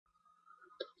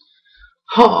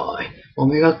Hi,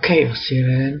 Omega Chaos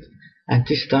here, and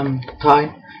this time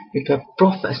with a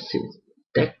prophecy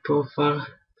deck profile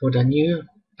for the new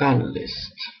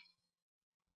banlist.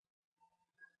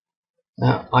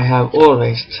 I have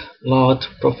always loved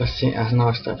prophecy as an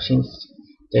archetype since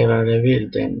they were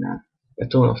revealed in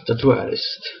Return of the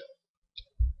Duelist.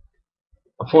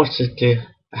 Unfortunately,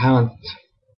 I haven't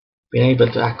been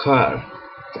able to acquire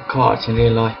the cards in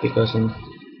real life because in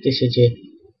TCG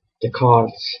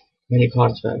many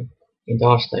cards were in the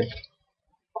archetype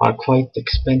are quite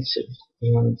expensive,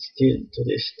 even still to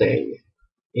this day,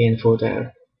 even for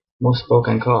their most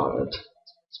broken card.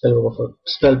 Spellbook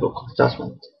of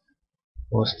Judgment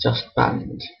was just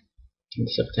banned in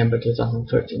September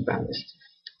 2013 ban list.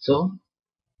 So,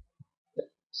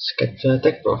 let's get to the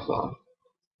deck profile.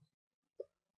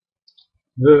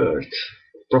 Word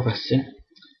Prophecy.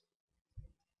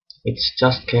 It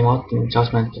just came out in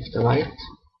Judgment of the Light.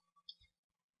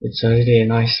 It's a really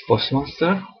nice boss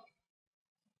monster.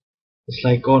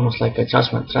 It's almost like a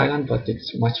Judgment Dragon, but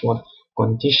it's much more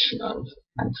conditional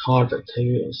and harder to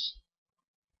use.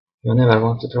 You never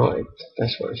want to draw it,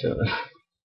 that's for sure.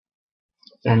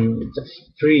 Then the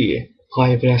free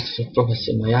High Priestess of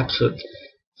Prophecy, my absolute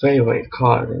favorite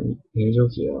card in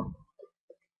Yu-Gi-Oh!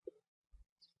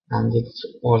 And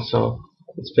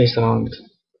it's based around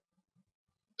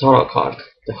Tarot card,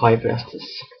 the High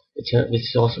Priestess, which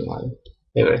is also my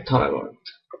favorite Tarot card.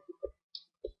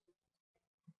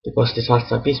 Because this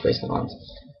archetype is based around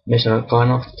Major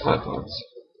Arcana of the Tarot cards,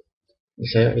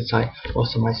 which I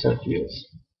also myself use.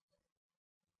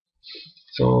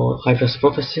 So High Priestess of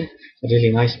Prophecy, a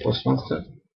really nice boss monster.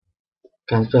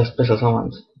 Can special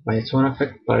summon by its own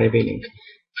effect by revealing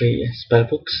 3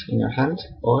 spellbooks in your hand,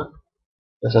 or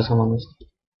special summon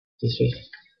this with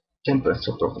Temperance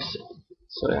of Prophecy.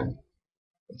 So yeah,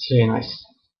 it's really nice.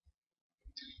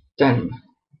 Then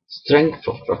Strength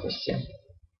of Prophecy.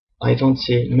 I don't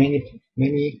see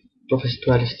many prophecy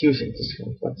duelists using this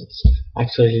one, but it's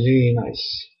actually really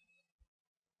nice.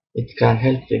 It can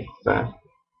help with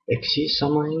XC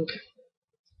summoning,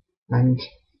 and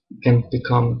can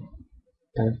become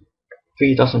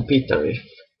 3000 Peter with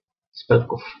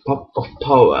Spellbook of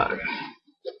Power.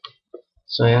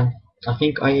 So yeah, I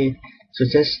think I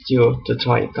suggest you to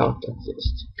try it out at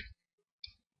least.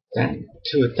 Then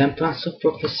 2 Temperance of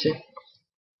Prophecy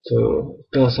to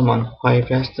draw summon High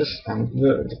Priestess and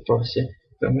Word of Prophecy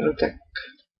from your deck.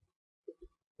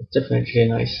 It's definitely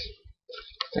nice.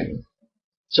 Then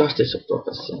Justice of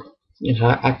Prophecy. You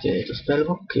have activate a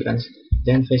spellbook, you can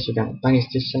banish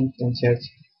this sentence, search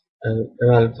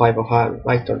level 5 or higher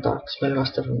light or dark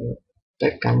spellcaster from your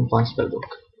deck and 1 spellbook.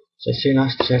 So it's really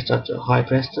nice to search out your High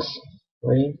Priestess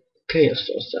or Chaos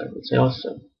Sorcerer, which I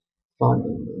also found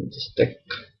in this deck.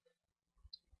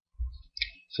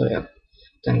 So yeah,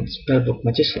 then Spellbook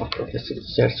Magician of Prophecy,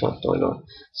 search out all your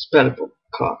spellbook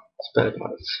spell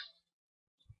cards.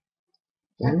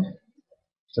 Then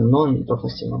the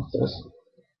non-prophecy monsters,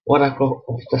 Oracle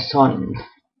of the Sun.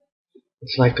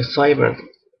 It's like a cyber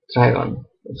dragon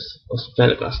of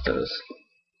spellcasters.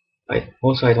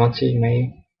 I don't see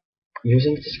many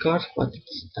using this card, but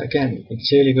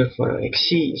it's really good for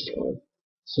XCs or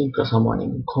synchro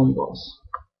summoning combos.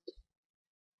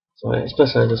 So I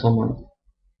especially to summon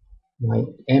my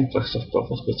Empress of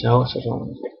Prophecy, which I also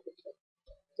run.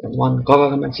 And 1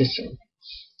 Gagaga Magician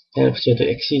helps you to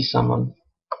XC summon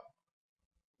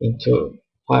into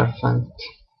Hierophant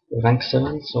rank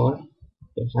 7s or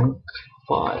rank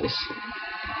 5s.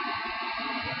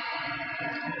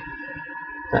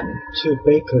 Then 2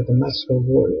 Baker the Magical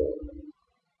Warrior.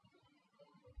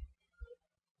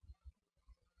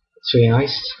 It's really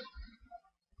nice.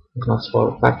 Not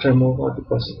for back removal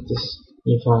because this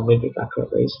new form will be back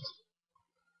based.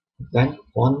 Then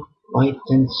 1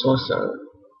 End Sorcerer.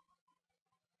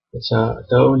 It's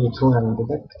the only tool in the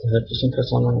deck to help you synchro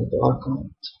summon the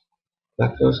Arcanite,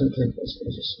 Blackship and Tempest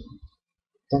Magician.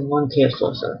 Then 1 Chaos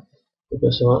Sorcerer,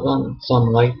 because you run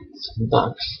some lights and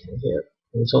darks here.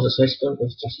 And it's also searchable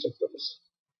with just a purpose.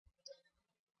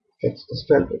 Get the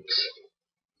spellbooks.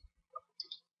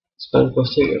 Spellbook of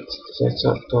Secrets to search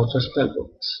out total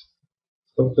spellbooks.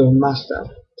 Spellbook of Master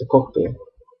to copy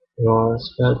your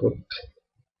spellbook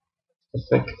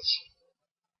effects.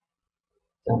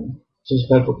 Then 2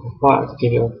 Spellbook of Power to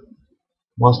give your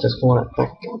monsters more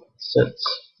attack and search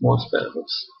more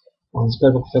spellbooks. 1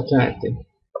 Spellbook of Eternity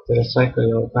to recycle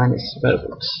your banished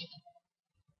spellbooks.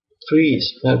 3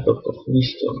 Spellbook of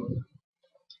Wisdom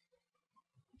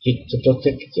to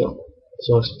protect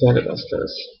your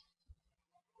spellcasters,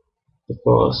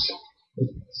 because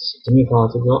it's the new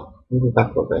card will be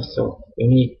back progress, so you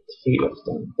need 3 of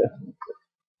them definitely.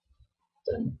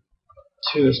 Then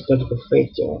 2 Spellbook of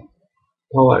Fate, your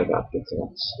power card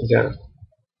it's either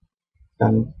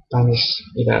can banish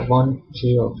either 1,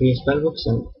 2 or 3 spellbooks,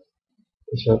 and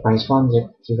if you banish 1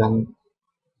 you can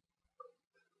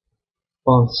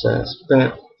bounce a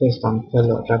spell based on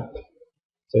spell or trap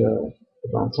to your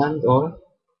opponent's hand, or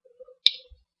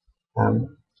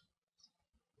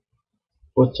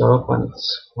put your opponent's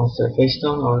monster face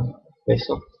down or face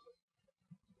up.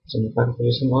 So in fact,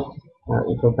 using one,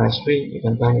 if you banish 3, you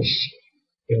can banish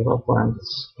your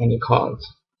opponent's any card.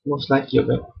 Most likely you're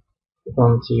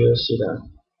going to use either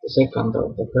the second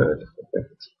or the third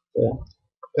effect.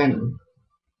 Then,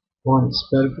 one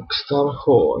Spellbook Star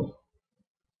Hole.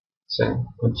 It's a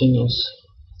continuous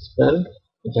spell.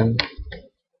 You can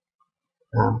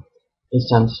each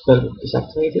time the spell is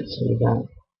activated, so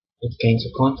it gains a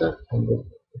counter, and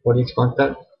for each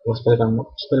counter, your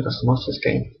spellcaster monsters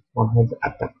gain 1 hit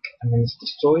attack, and when it's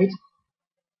destroyed,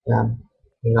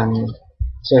 you can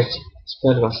search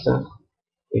spellcaster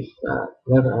with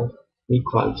level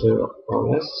equal to or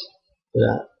less to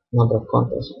the number of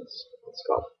counters it's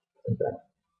got. And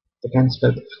second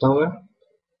Spellbook of Power,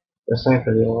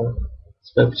 recycle your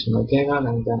spellbooks in your graveyard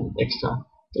and then extra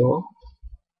draw.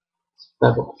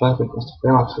 Spellbook of Life equals to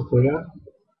Primal Superior.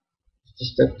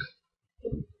 Just deck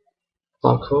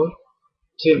Dark Hole.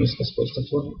 2 Mystical Space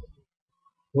Typhoon.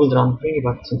 Would run 3,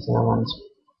 but since I have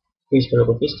 3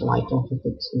 Spellbook of Wisdom, I don't think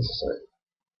it's necessary.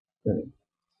 Then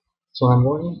Solemn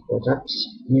Warning for traps,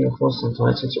 Mirror Force and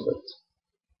Torrential Tribute.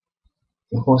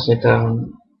 Of course, there are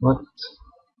not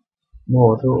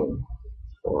more room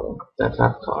for the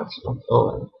trap cards, not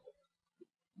over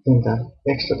in the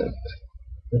extra deck,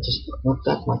 which is not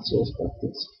that much use, but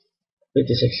it's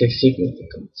pretty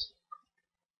significant.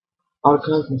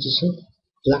 Arcanite Magician,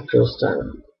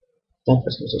 Blackship,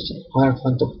 Tempest Magician,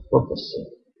 Hierophant of Prophecy,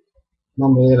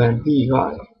 number 11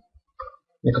 BY,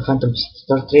 Mecha Phantom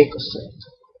Star Dracossack,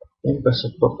 Empress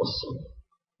of Prophecy.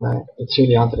 It's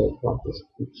really underrated about this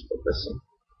prophecy.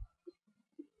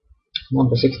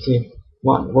 Number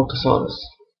 61 Volcasaurus,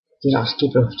 Tiras,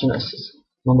 Keeper of Genesis.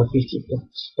 Number 50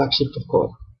 Blackship of God,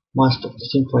 Master of the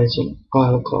Symphony,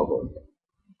 Kyle Cowboy,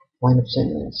 Wine of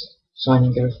Sentinels,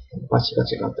 Shining Earth, and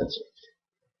Gagaga.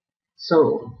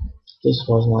 So, this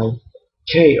was my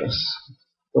Chaos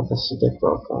Prophecy deck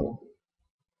profile.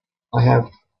 I have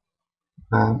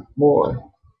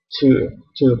more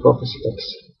two prophecy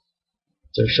decks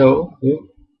to show you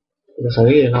because I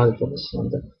really love the prophecy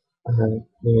and I have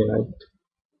really liked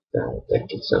the deck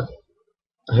itself.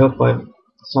 I hope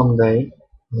someday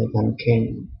I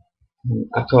can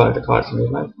acquire the cards in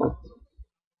real life, but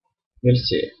we'll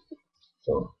see.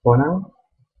 So for now,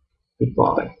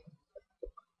 goodbye.